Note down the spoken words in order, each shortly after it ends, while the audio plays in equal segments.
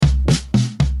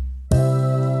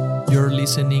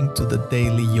listening to the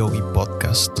Daily Yogi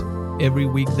Podcast. Every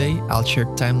weekday, I'll share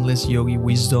timeless yogi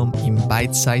wisdom in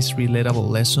bite-sized relatable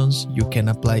lessons you can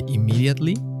apply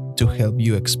immediately to help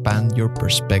you expand your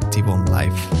perspective on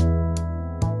life.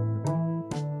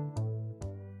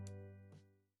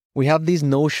 We have this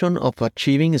notion of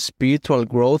achieving spiritual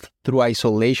growth through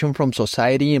isolation from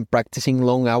society and practicing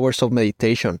long hours of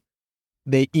meditation.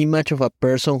 The image of a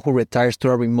person who retires to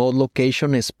a remote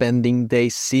location and spending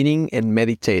days sitting and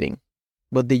meditating.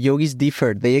 But the yogis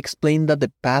differ. They explain that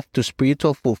the path to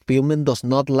spiritual fulfillment does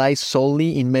not lie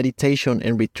solely in meditation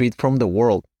and retreat from the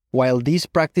world. While these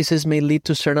practices may lead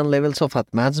to certain levels of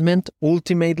advancement,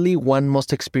 ultimately one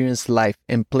must experience life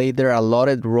and play their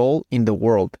allotted role in the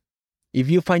world. If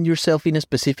you find yourself in a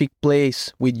specific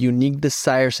place with unique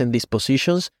desires and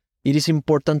dispositions, it is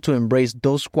important to embrace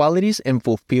those qualities and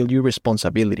fulfill your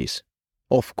responsibilities.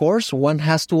 Of course, one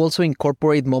has to also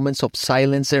incorporate moments of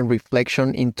silence and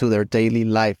reflection into their daily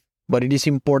life, but it is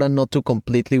important not to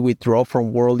completely withdraw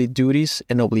from worldly duties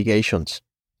and obligations.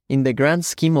 In the grand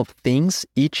scheme of things,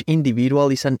 each individual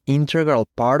is an integral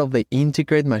part of the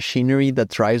integrated machinery that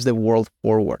drives the world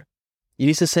forward. It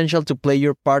is essential to play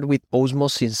your part with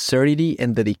utmost sincerity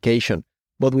and dedication,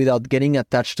 but without getting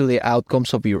attached to the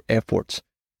outcomes of your efforts.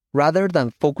 Rather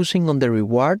than focusing on the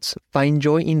rewards, find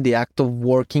joy in the act of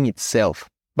working itself.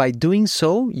 By doing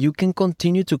so, you can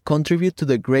continue to contribute to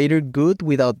the greater good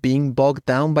without being bogged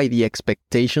down by the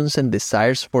expectations and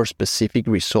desires for specific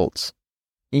results.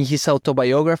 In his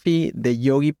autobiography, the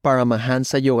yogi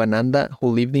Paramahansa Yogananda, who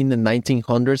lived in the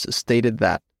 1900s, stated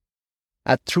that,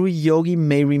 "A true yogi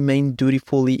may remain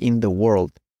dutifully in the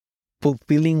world.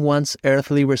 Fulfilling one's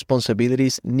earthly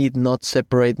responsibilities need not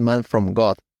separate man from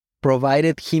God,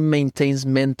 provided he maintains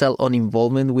mental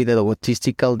uninvolvement with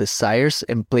egotistical desires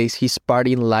and plays his part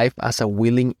in life as a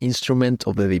willing instrument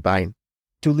of the divine."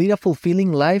 To lead a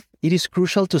fulfilling life, it is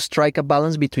crucial to strike a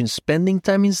balance between spending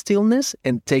time in stillness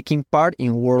and taking part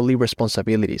in worldly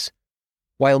responsibilities.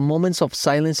 While moments of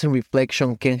silence and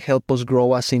reflection can help us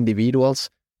grow as individuals,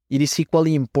 it is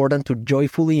equally important to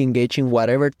joyfully engage in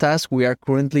whatever task we are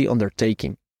currently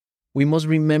undertaking. We must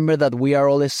remember that we are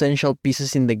all essential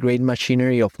pieces in the great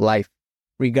machinery of life,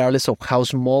 regardless of how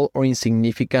small or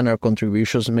insignificant our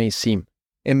contributions may seem.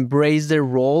 Embrace the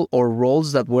role or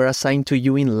roles that were assigned to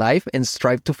you in life and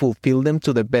strive to fulfill them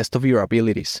to the best of your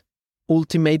abilities.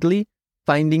 Ultimately,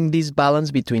 finding this balance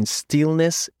between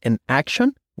stillness and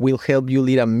action will help you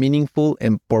lead a meaningful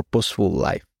and purposeful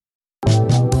life.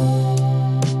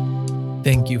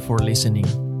 Thank you for listening.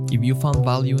 If you found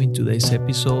value in today's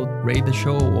episode, rate the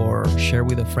show or share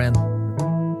with a friend.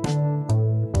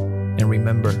 And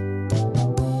remember,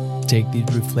 take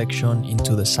this reflection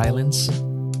into the silence,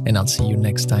 and I'll see you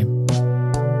next time.